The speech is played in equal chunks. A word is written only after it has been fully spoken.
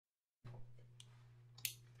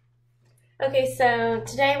Okay, so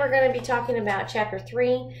today we're going to be talking about Chapter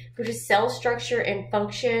 3, which is cell structure and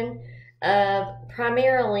function of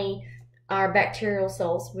primarily our bacterial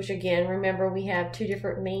cells, which again, remember we have two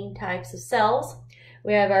different main types of cells.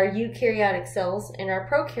 We have our eukaryotic cells and our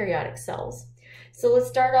prokaryotic cells. So let's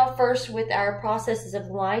start off first with our processes of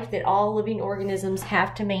life that all living organisms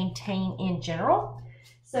have to maintain in general.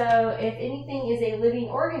 So if anything is a living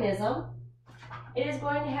organism, it is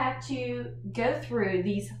going to have to go through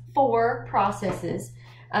these 4 processes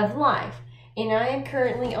of life. And I am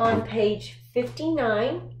currently on page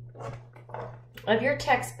 59 of your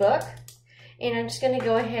textbook. And I'm just going to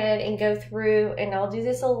go ahead and go through, and I'll do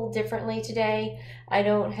this a little differently today. I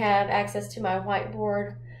don't have access to my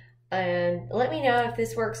whiteboard. And let me know if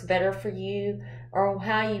this works better for you or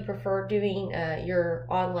how you prefer doing your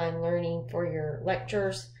online learning for your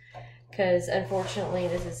lectures. Because unfortunately,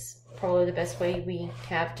 this is probably the best way we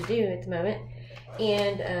have to do at the moment,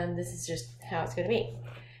 and this is just how it's going to be.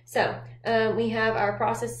 So we have our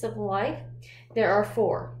processes of life. There are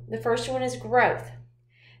 4. The first one is growth.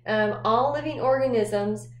 All living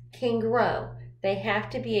organisms can grow. They have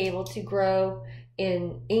to be able to grow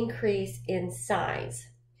and increase in size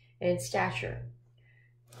and stature,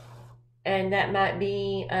 and that might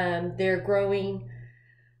be they're growing,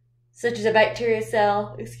 such as a bacteria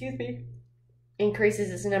cell, increases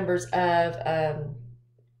its numbers of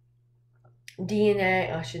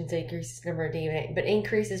DNA. I shouldn't say increases the number of DNA, but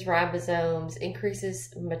increases ribosomes,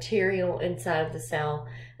 increases material inside of the cell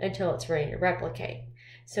until it's ready to replicate.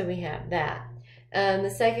 So we have that. The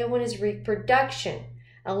second one is reproduction.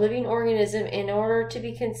 A living organism, in order to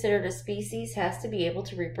be considered a species, has to be able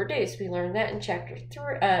to reproduce. We learned that in chapter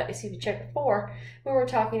 4, when we're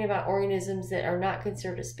talking about organisms that are not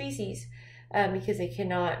considered a species. Because they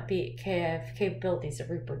cannot have capabilities of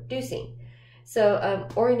reproducing. So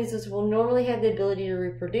organisms will normally have the ability to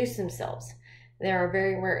reproduce themselves. There are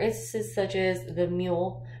very rare instances, such as the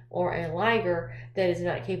mule or a liger, that is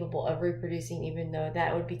not capable of reproducing, even though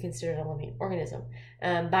that would be considered a living organism.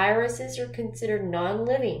 Viruses are considered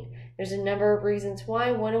non-living. There's a number of reasons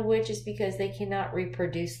why, one of which is because they cannot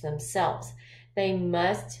reproduce themselves. They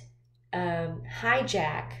must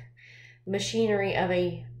hijack machinery of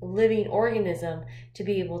a living organism to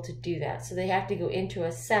be able to do that. So they have to go into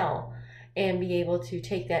a cell and be able to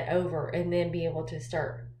take that over and then be able to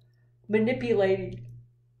start manipulating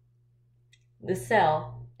the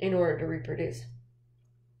cell in order to reproduce.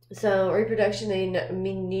 So reproduction, they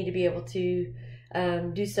need to be able to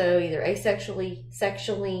do so either asexually,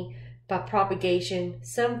 sexually, by propagation,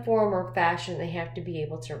 some form or fashion. They have to be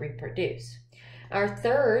able to reproduce. Our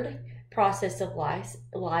third process of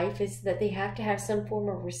life is that they have to have some form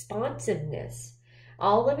of responsiveness.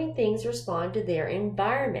 All living things respond to their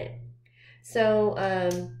environment. So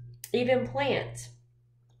even plants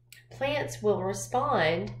will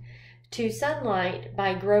respond to sunlight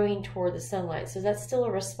by growing toward the sunlight. So that's still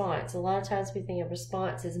a response. A lot of times we think of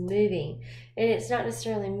response as moving, and it's not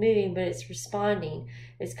necessarily moving, but it's responding.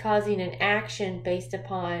 It's causing an action based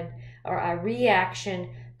upon, or a reaction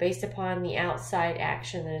based upon the outside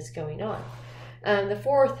action that is going on. The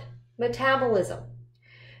fourth, metabolism.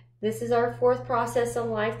 This is our 4th process of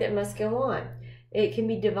life that must go on. It can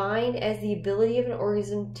be defined as the ability of an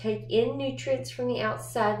organism to take in nutrients from the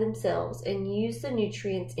outside themselves and use the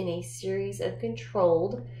nutrients in a series of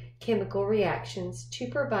controlled chemical reactions to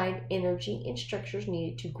provide energy and structures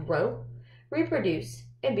needed to grow, reproduce,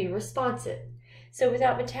 and be responsive. So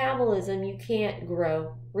without metabolism, you can't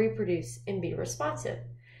grow, reproduce, and be responsive.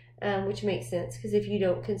 Which makes sense, because if you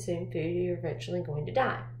don't consume food, you're eventually going to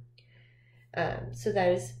die. So that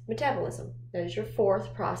is metabolism. That is your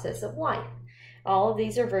 4th process of life. All of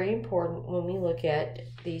these are very important when we look at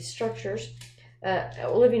these structures,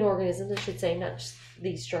 living organisms, I should say, not just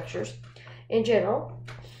these structures in general.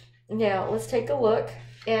 Now, let's take a look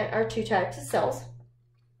at our 2 types of cells.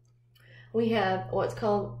 We have what's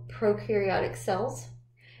called prokaryotic cells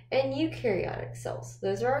and eukaryotic cells.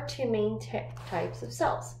 Those are our 2 main types of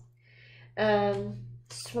cells.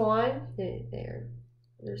 Swan,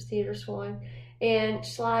 there's Theodore Swan, and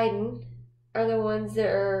Schleiden are the ones that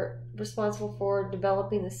are responsible for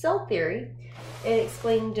developing the cell theory and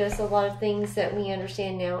explaining to us a lot of things that we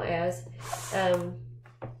understand now as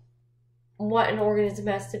what an organism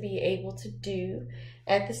has to be able to do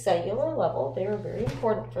at the cellular level. They are very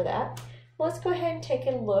important for that. Let's go ahead and take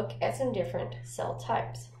a look at some different cell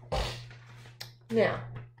types. Now,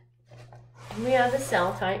 we have the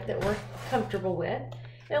cell type that we're comfortable with,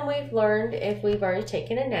 and we've learned, if we've already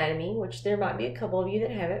taken anatomy, which there might be a couple of you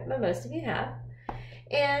that haven't, but most of you have,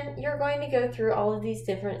 and you're going to go through all of these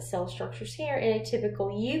different cell structures here in a typical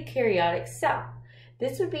eukaryotic cell.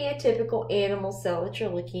 This would be a typical animal cell that you're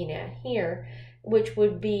looking at here, which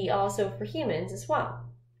would be also for humans as well.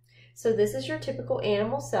 So this is your typical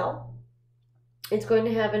animal cell. It's going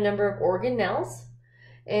to have a number of organelles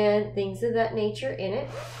and things of that nature in it.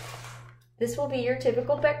 This will be your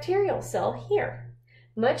typical bacterial cell here.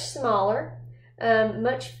 Much smaller.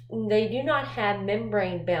 They do not have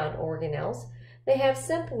membrane-bound organelles. They have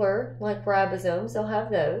simpler, like ribosomes, they'll have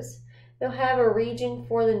those. They'll have a region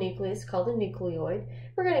for the nucleus called a nucleoid.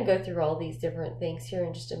 We're going to go through all these different things here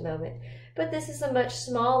in just a moment. But this is a much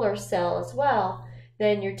smaller cell as well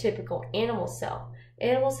than your typical animal cell.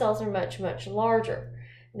 Animal cells are much, much larger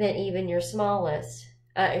than even your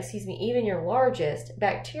even your largest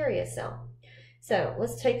bacteria cell. So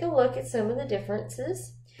let's take a look at some of the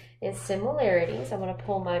differences and similarities. I'm going to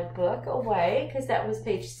pull my book away because that was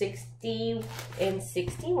page 60 and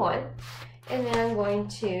 61. And then I'm going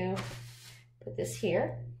to put this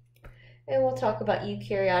here. And we'll talk about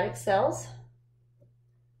eukaryotic cells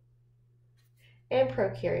and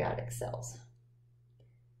prokaryotic cells.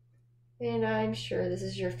 And I'm sure this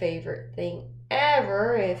is your favorite thing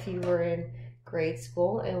ever if you were in grade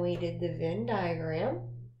school and we did the Venn diagram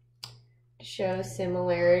to show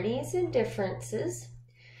similarities and differences.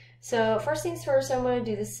 So first things first, I'm going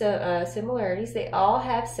to do the similarities. They all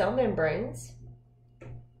have cell membranes.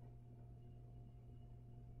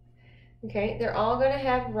 Okay, they're all going to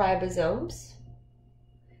have ribosomes.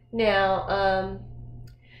 Now,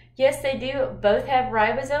 yes, they do both have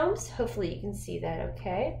ribosomes. Hopefully you can see that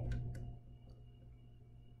okay.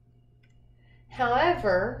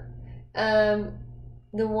 However,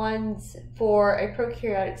 the ones for a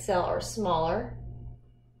prokaryotic cell are smaller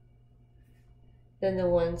than the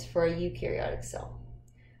ones for a eukaryotic cell.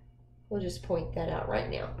 We'll just point that out right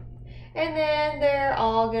now. And then they're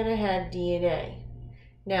all going to have DNA.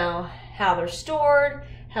 Now, how they're stored,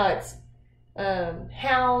 how it's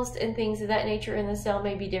housed, and things of that nature in the cell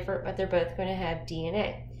may be different, but they're both going to have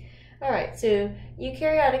DNA. All right, so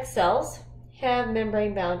eukaryotic cells have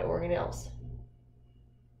membrane-bound organelles.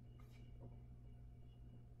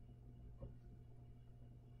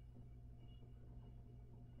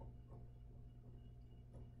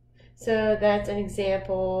 So that's an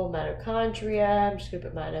example, mitochondria. I'm just going to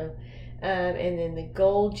put mito. And then the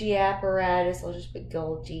Golgi apparatus, I'll just put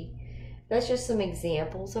Golgi. That's just some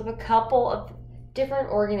examples of a couple of different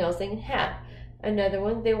organelles they can have. Another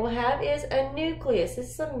one they will have is a nucleus.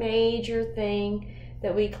 This is a major thing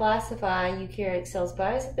that we classify eukaryotic cells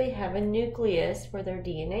by, is that they have a nucleus where their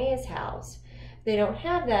DNA is housed. They don't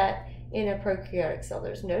have that in a prokaryotic cell.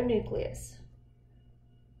 There's no nucleus.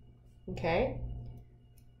 Okay?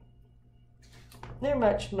 They're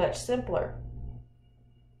much, much simpler.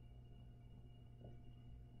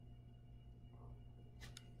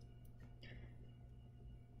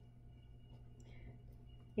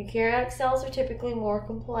 Eukaryotic cells are typically more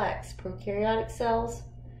complex. Prokaryotic cells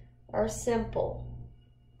are simple.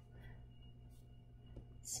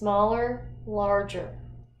 Smaller, larger.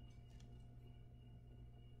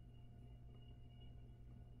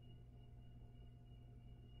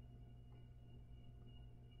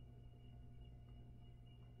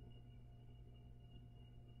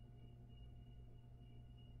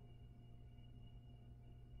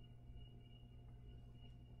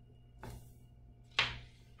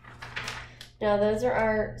 Now those are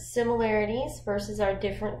our similarities versus our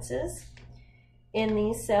differences in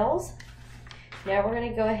these cells. Now we're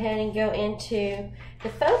going to go ahead and go into the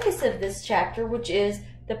focus of this chapter, which is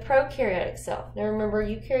the prokaryotic cell. Now remember,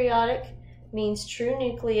 eukaryotic means true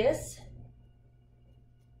nucleus,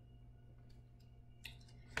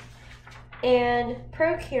 and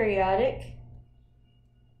prokaryotic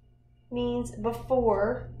means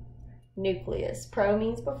before nucleus. Pro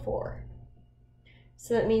means before.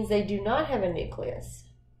 So that means they do not have a nucleus.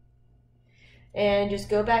 And just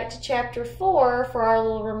go back to chapter 4 for our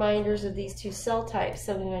little reminders of these two cell types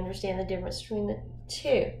so we understand the difference between the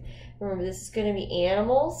two. Remember, this is going to be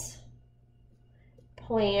animals,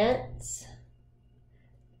 plants,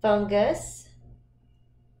 fungus,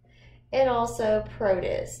 and also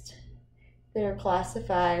protists that are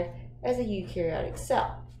classified as a eukaryotic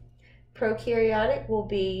cell. Prokaryotic will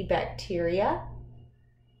be bacteria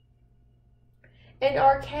and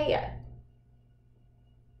archaea.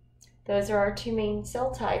 Those are our two main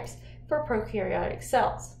cell types for prokaryotic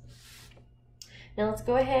cells. Now let's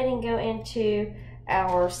go ahead and go into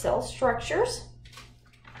our cell structures.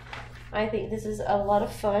 I think this is a lot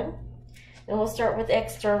of fun. And we'll start with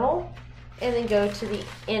external and then go to the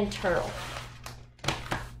internal.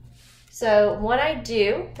 So what I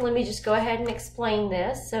do, let me just go ahead and explain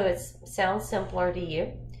this so it sounds simpler to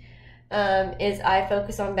you. is I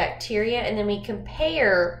focus on bacteria, and then we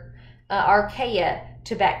compare archaea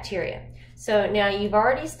to bacteria. So now you've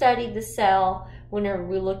already studied the cell whenever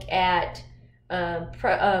we look at, let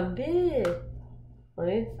me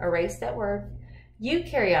erase that word,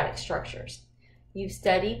 eukaryotic structures. You've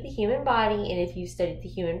studied the human body, and if you've studied the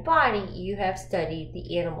human body, you have studied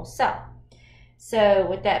the animal cell. So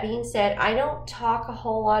with that being said, I don't talk a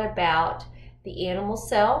whole lot about the animal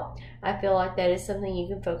cell. I feel like that is something you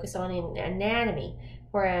can focus on in anatomy.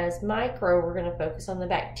 Whereas micro, we're going to focus on the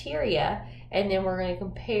bacteria, and then we're going to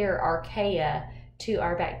compare archaea to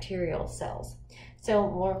our bacterial cells. So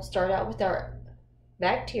we'll start out with our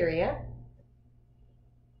bacteria.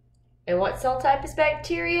 And what cell type is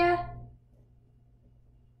bacteria?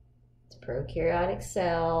 It's a prokaryotic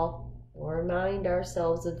cell. We'll remind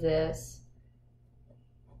ourselves of this.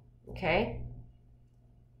 Okay?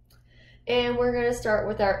 And we're going to start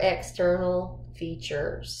with our external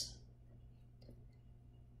features.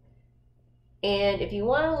 And if you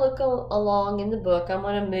want to look along in the book, I'm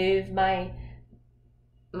going to move my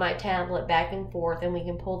tablet back and forth, and we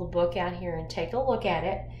can pull the book out here and take a look at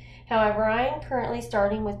it. However, I am currently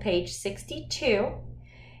starting with page 62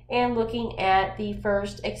 and looking at the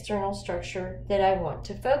first external structure that I want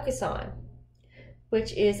to focus on,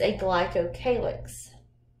 which is a glycocalyx,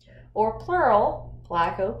 or plural,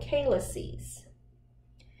 glycocalyces.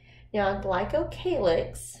 Now,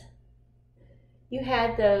 glycocalyx, you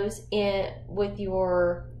had those with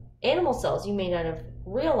your animal cells. You may not have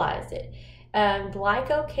realized it.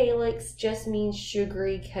 Glycocalyx just means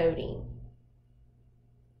sugary coating.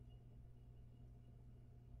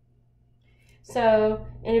 So,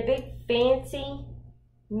 in a big fancy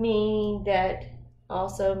meaning that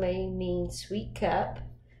also may mean sweet cup,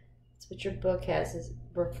 that's what your book is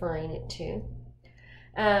referring it to,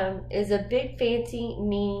 is a big fancy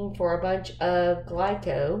meaning for a bunch of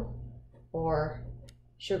glyco, or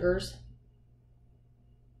sugars,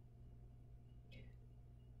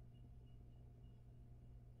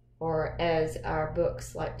 or as our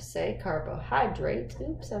books like to say, carbohydrates.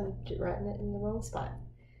 Oops, I'm writing it in the wrong spot.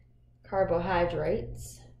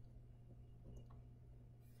 Carbohydrates,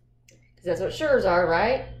 because that's what sugars are,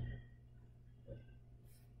 right?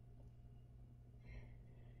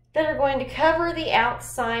 That are going to cover the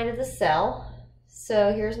outside of the cell.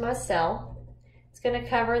 So here's my cell. It's going to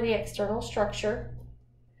cover the external structure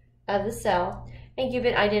of the cell and give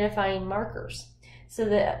it identifying markers so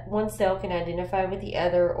that one cell can identify with the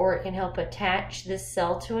other, or it can help attach this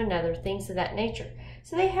cell to another, things of that nature.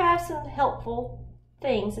 So they have some helpful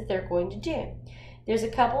things that they're going to do. There's a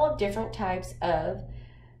couple of different types of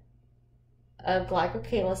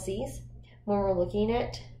glycocalyces when we're looking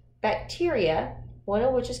at bacteria, one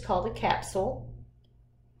of which is called a capsule,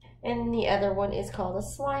 and the other one is called a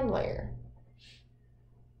slime layer.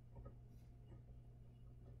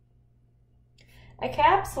 A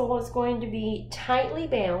capsule is going to be tightly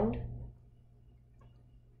bound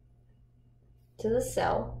to the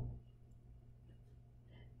cell,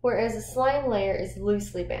 whereas a slime layer is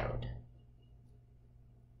loosely bound.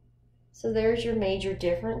 So there's your major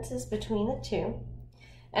differences between the two.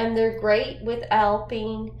 And they're great with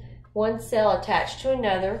helping one cell attach to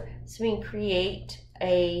another, so we can create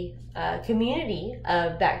a community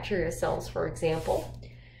of bacterial cells, for example.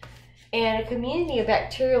 And a community of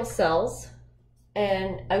bacterial cells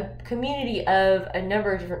and a community of a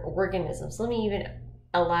number of different organisms. Let me even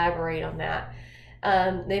elaborate on that.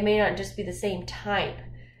 They may not just be the same type,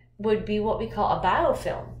 would be what we call a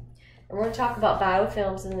biofilm. And we're going to talk about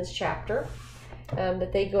biofilms in this chapter,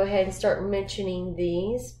 but they go ahead and start mentioning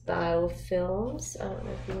these biofilms. I don't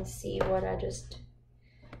know if you can see what I just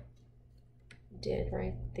did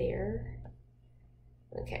right there.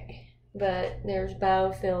 Okay, but there's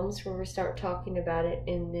biofilms where we start talking about it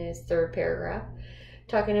in this third paragraph,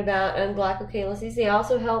 talking about glycocalyces. They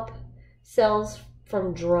also help cells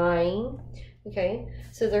from drying. Okay,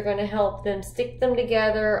 so they're going to help them stick them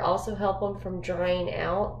together, also help them from drying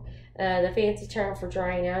out. The fancy term for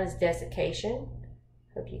drying out is desiccation.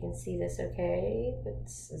 Hope you can see this okay.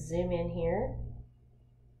 Let's zoom in here.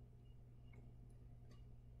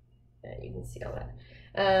 You can see all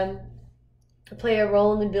that. Play a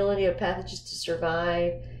role in the ability of pathogens to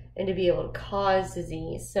survive and to be able to cause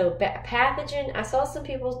disease. So pathogen, I saw some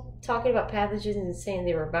people talking about pathogens and saying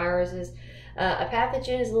they were viruses. A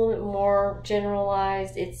pathogen is a little bit more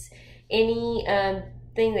generalized. It's any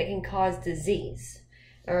thing that can cause disease.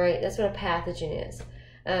 All right, that's what a pathogen is.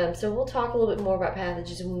 So we'll talk a little bit more about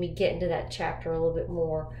pathogens when we get into that chapter a little bit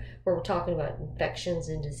more, where we're talking about infections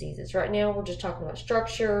and diseases. Right now, we're just talking about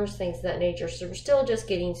structures, things of that nature. So we're still just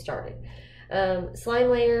getting started.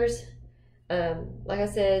 Slime layers, Like I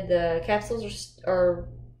said, the capsules are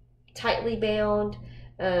tightly bound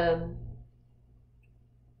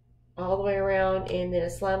all the way around, and then a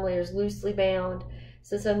slime layer is loosely bound.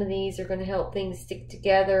 So some of these are going to help things stick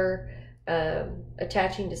together,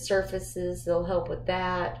 attaching to surfaces. They'll help with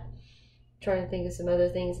that. I'm trying to think of some other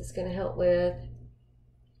things it's going to help with.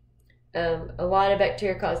 A lot of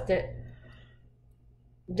bacteria cause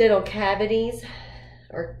dental cavities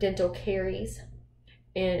or dental caries.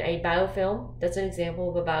 And a biofilm, that's an example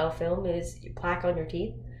of a biofilm, is plaque on your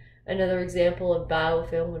teeth. Another example of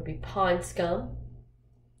biofilm would be pond scum,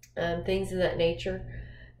 things of that nature.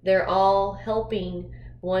 They're all helping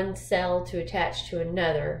one cell to attach to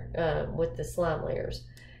another with the slime layers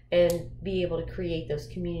and be able to create those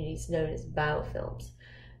communities known as biofilms.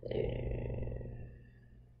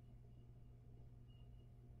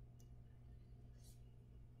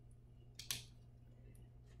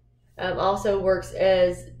 Also works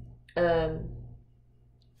as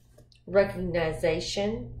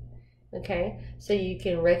recognition. Okay, so you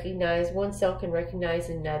can recognize, one cell can recognize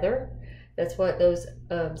another. That's what those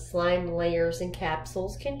slime layers and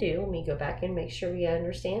capsules can do. Let me go back and make sure we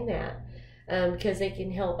understand that, because they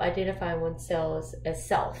can help identify one cell as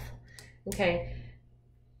self. Okay.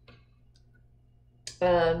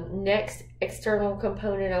 Next external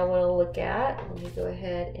component I want to look at. Let me go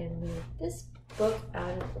ahead and move this book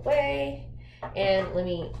out of the way, and let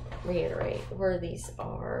me reiterate where these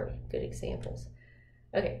are good examples.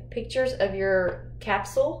 Okay, pictures of your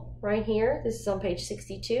capsule right here. This is on page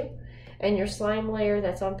 62, and your slime layer,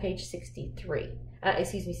 that's on page 63.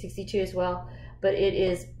 Excuse me, 62 as well, but it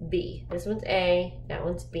is B. This one's A, that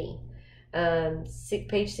one's B.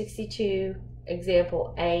 Page 62,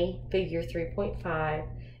 example A, figure 3.5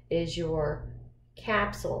 is your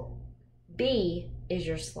capsule. B is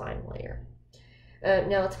your slime layer.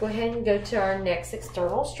 Now let's go ahead and go to our next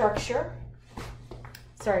external structure.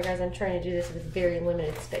 Sorry guys, I'm trying to do this with very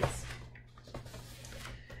limited space.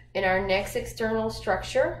 And our next external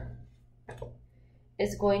structure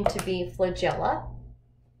is going to be flagella.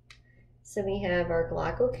 So we have our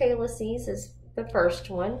glycocalyces as the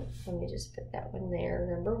first one. Let me just put that one there,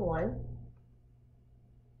 number 1.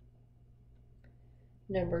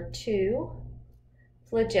 Number 2,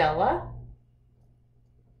 flagella.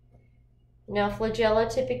 Now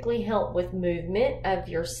flagella typically help with movement of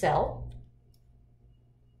your cell.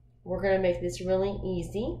 We're going to make this really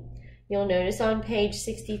easy. You'll notice on page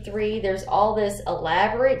 63 there's all this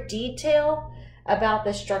elaborate detail about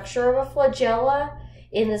the structure of a flagella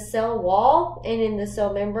in the cell wall and in the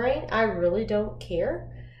cell membrane. I really don't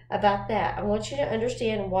care about that. I want you to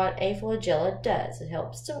understand what a flagella does. It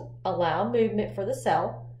helps to allow movement for the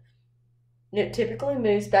cell. It typically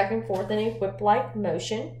moves back and forth in a whip-like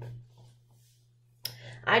motion.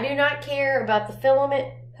 I do not care about the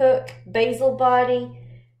filament, hook, basal body,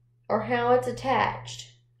 or how it's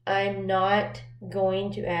attached. I'm not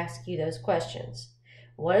going to ask you those questions.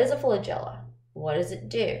 What is a flagella? What does it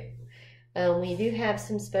do? We do have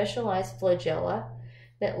some specialized flagella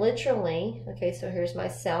that literally, okay, so here's my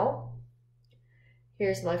cell.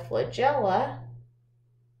 Here's my flagella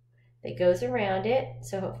that goes around it.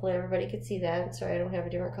 So hopefully everybody can see that. I'm sorry I don't have a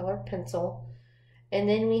different color pencil. And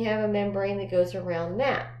then we have a membrane that goes around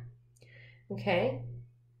that. Okay.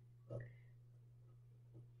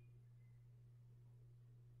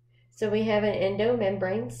 So we have an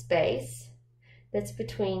endomembrane space that's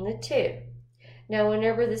between the two. Now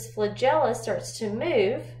whenever this flagella starts to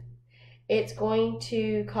move, it's going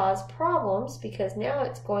to cause problems because now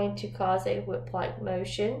it's going to cause a whip-like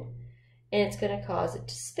motion and it's going to cause it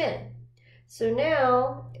to spin. So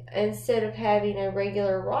now, instead of having a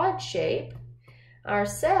regular rod shape, our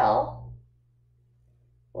cell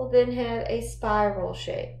will then have a spiral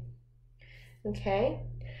shape. Okay,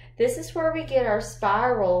 this is where we get our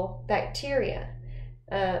spiral bacteria,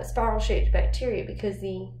 spiral-shaped bacteria, because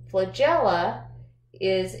the flagella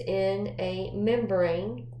is in a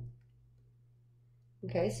membrane.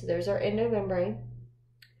 Okay, so there's our endomembrane,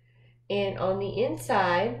 and on the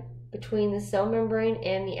inside, between the cell membrane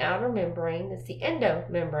and the outer membrane, that's the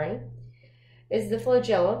endomembrane, is the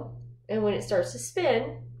flagellum. And when it starts to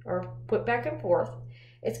spin or put back and forth,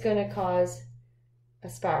 it's going to cause a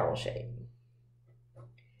spiral shape.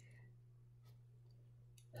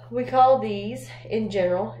 We call these, in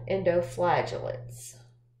general, endoflagellates.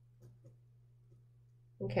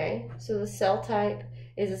 Okay, so the cell type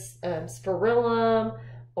is a spirillum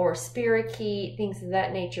or spirochete, things of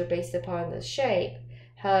that nature based upon the shape.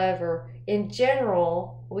 However, in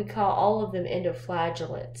general, we call all of them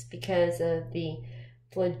endoflagellates because of the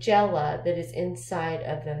flagella that is inside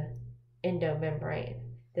of the endomembrane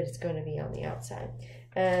that is going to be on the outside.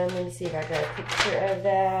 Let me see if I got a picture of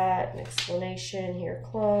that, an explanation here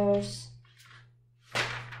close.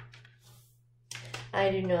 I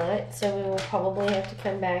do not, so we will probably have to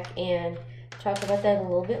come back and talk about that a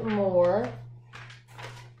little bit more.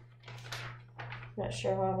 Not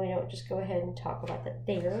sure why we don't just go ahead and talk about that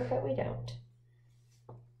there, but we don't.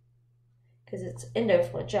 Because it's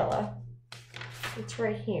endoflagella. It's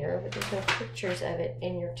right here, but there's no pictures of it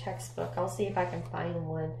in your textbook. I'll see if I can find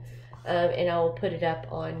one, and I will put it up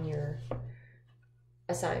on your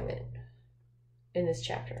assignment in this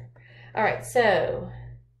chapter. All right, so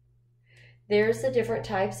there's the different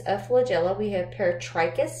types of flagella. We have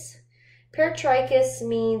paratrichus. Paratrichus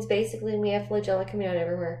means basically we have flagella coming out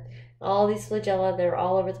everywhere. All these flagella, they're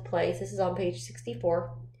all over the place. This is on page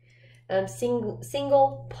 64.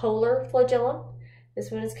 Single polar flagellum.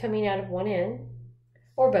 This one is coming out of one end,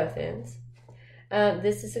 or both ends.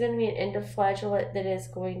 This is going to be an endoflagellate that is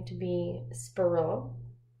going to be spirillum.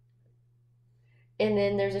 And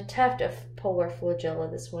then there's a tuft of polar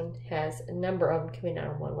flagella. This one has a number of them coming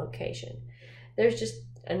out of one location. There's just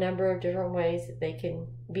a number of different ways that they can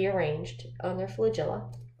be arranged on their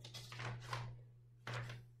flagella.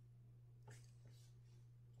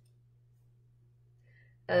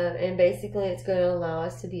 And basically it's going to allow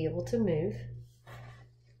us to be able to move.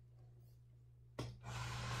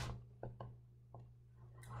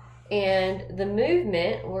 And the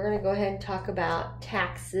movement, we're going to go ahead and talk about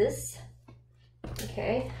taxis.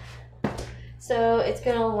 Okay, so it's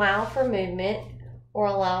going to allow for movement or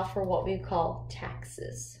allow for what we call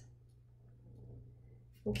taxis.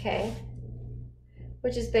 Okay,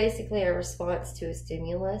 which is basically a response to a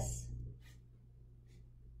stimulus.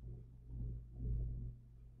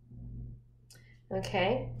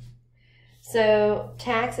 Okay, so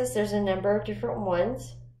taxis, there's a number of different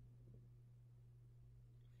ones.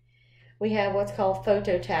 We have what's called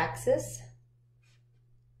phototaxis.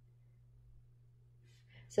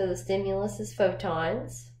 So the stimulus is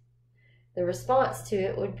photons. The response to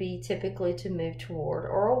it would be typically to move toward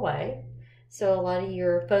or away. So a lot of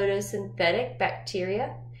your photosynthetic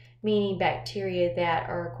bacteria, meaning bacteria that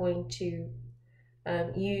are going to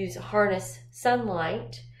harness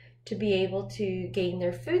sunlight to be able to gain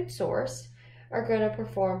their food source, are going to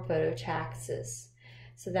perform phototaxis.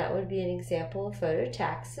 So that would be an example of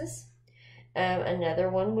phototaxis. Another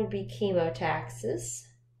one would be chemotaxis.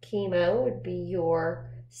 Chemo would be your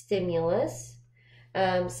stimulus.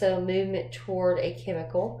 So movement toward a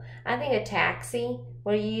chemical. I think a taxi,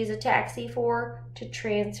 what do you use a taxi for? To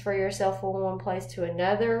transfer yourself from one place to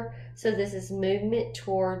another. So this is movement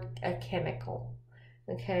toward a chemical.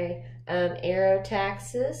 Okay,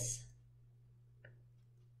 aerotaxis,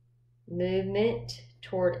 movement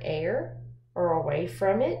toward air or away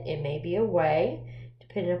from it. It may be away,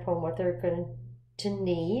 depending upon what they're going to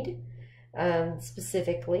need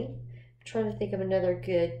specifically. I'm trying to think of another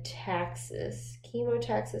good taxis.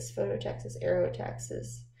 Chemotaxis, phototaxis,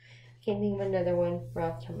 aerotaxis. Can't think of another one right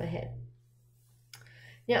off the top of my head.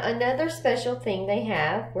 Now, another special thing they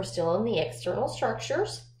have, we're still on the external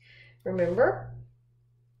structures. Remember,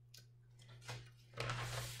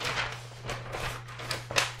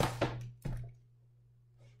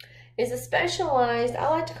 is a specialized, I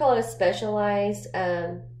like to call it a specialized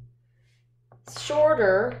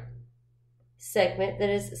shorter segment that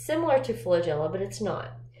is similar to flagella, but it's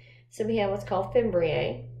not. So we have what's called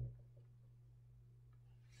fimbriae.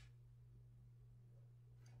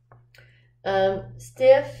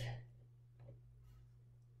 Stiff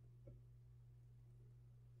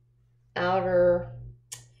outer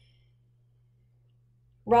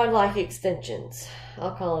rod-like extensions.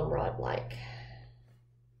 I'll call them rod-like.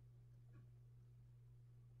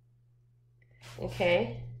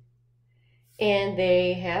 Okay, and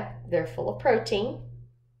they're full of protein.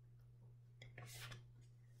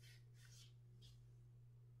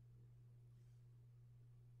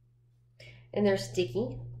 And they're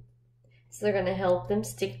sticky, so they're going to help them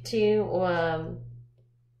stick to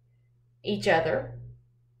each other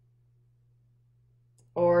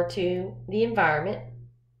or to the environment.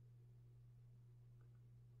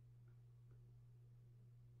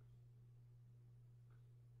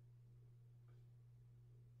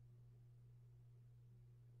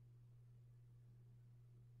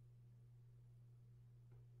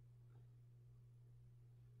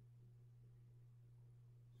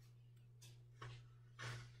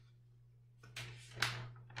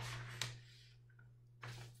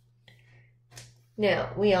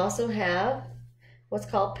 Now, we also have what's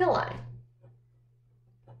called pili.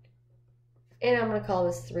 And I'm going to call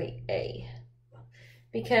this 3A.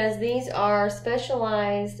 Because these are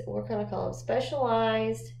specialized, we're going to call them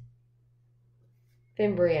specialized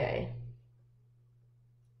fimbriae.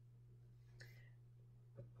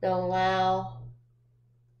 that allow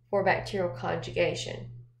for bacterial conjugation.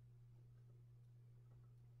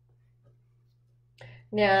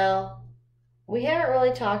 Now, we haven't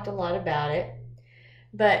really talked a lot about it,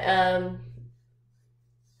 but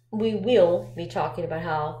we will be talking about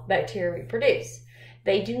how bacteria reproduce.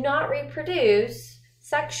 They do not reproduce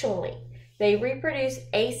sexually. They reproduce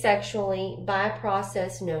asexually by a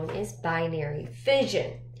process known as binary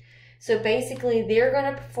fission. So basically, they're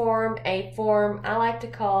going to perform a form I like to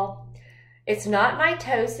call, it's not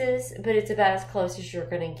mitosis, but it's about as close as you're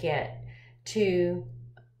going to get to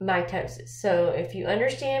mitosis. So if you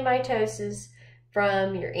understand mitosis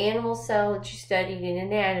from your animal cell that you studied in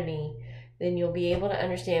anatomy, then you'll be able to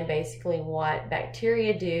understand basically what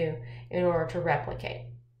bacteria do in order to replicate.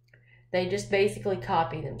 They just basically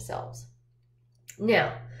copy themselves.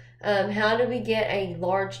 Now, how do we get a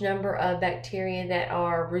large number of bacteria that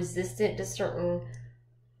are resistant to certain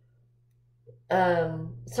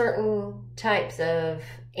types of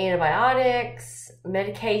antibiotics,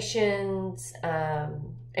 medications,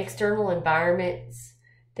 external environments,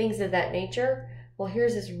 things of that nature? Well,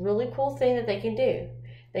 here's this really cool thing that they can do.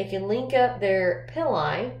 They can link up their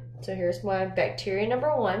pili. So here's my bacteria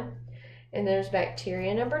number 1, and there's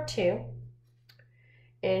bacteria number 2,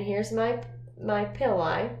 and here's my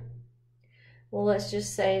pili. Well, let's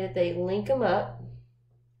just say that they link them up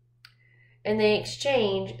and they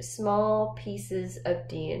exchange small pieces of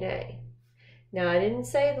DNA. Now, I didn't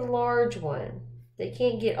say the large one. They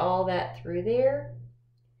can't get all that through there,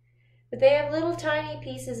 but they have little tiny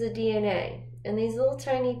pieces of DNA. And these little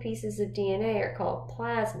tiny pieces of DNA are called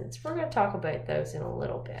plasmids. We're going to talk about those in a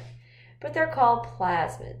little bit, but they're called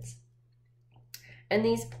plasmids. And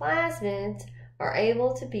these plasmids are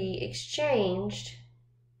able to be exchanged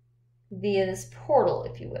via this portal,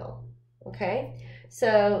 if you will. Okay,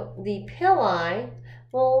 so the pili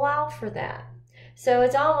will allow for that. So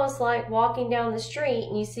it's almost like walking down the street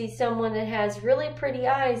and you see someone that has really pretty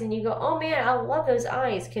eyes and you go, oh man, I love those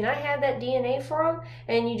eyes. Can I have that DNA for them?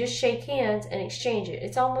 And you just shake hands and exchange it.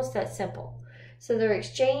 It's almost that simple. So they're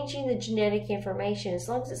exchanging the genetic information. As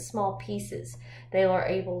long as it's small pieces, they are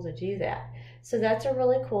able to do that. So that's a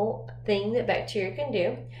really cool thing that bacteria can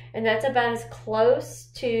do. And that's about as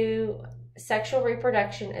close to sexual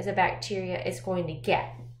reproduction as a bacteria is going to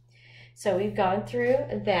get. So we've gone through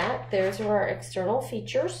that. Those are our external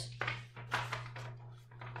features.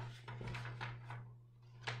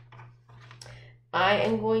 I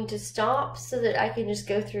am going to stop so that I can just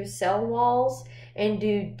go through cell walls and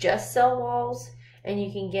do just cell walls, and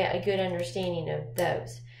you can get a good understanding of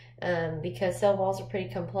those. Because cell walls are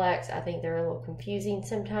pretty complex. I think they're a little confusing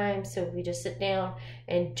sometimes, so we just sit down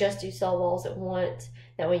and just do cell walls at once.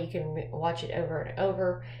 That way you can watch it over and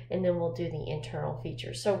over, and then we'll do the internal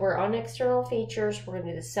features. So we're on external features. We're going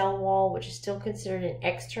to do the cell wall, which is still considered an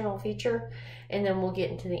external feature, and then we'll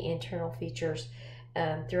get into the internal features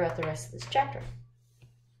throughout the rest of this chapter.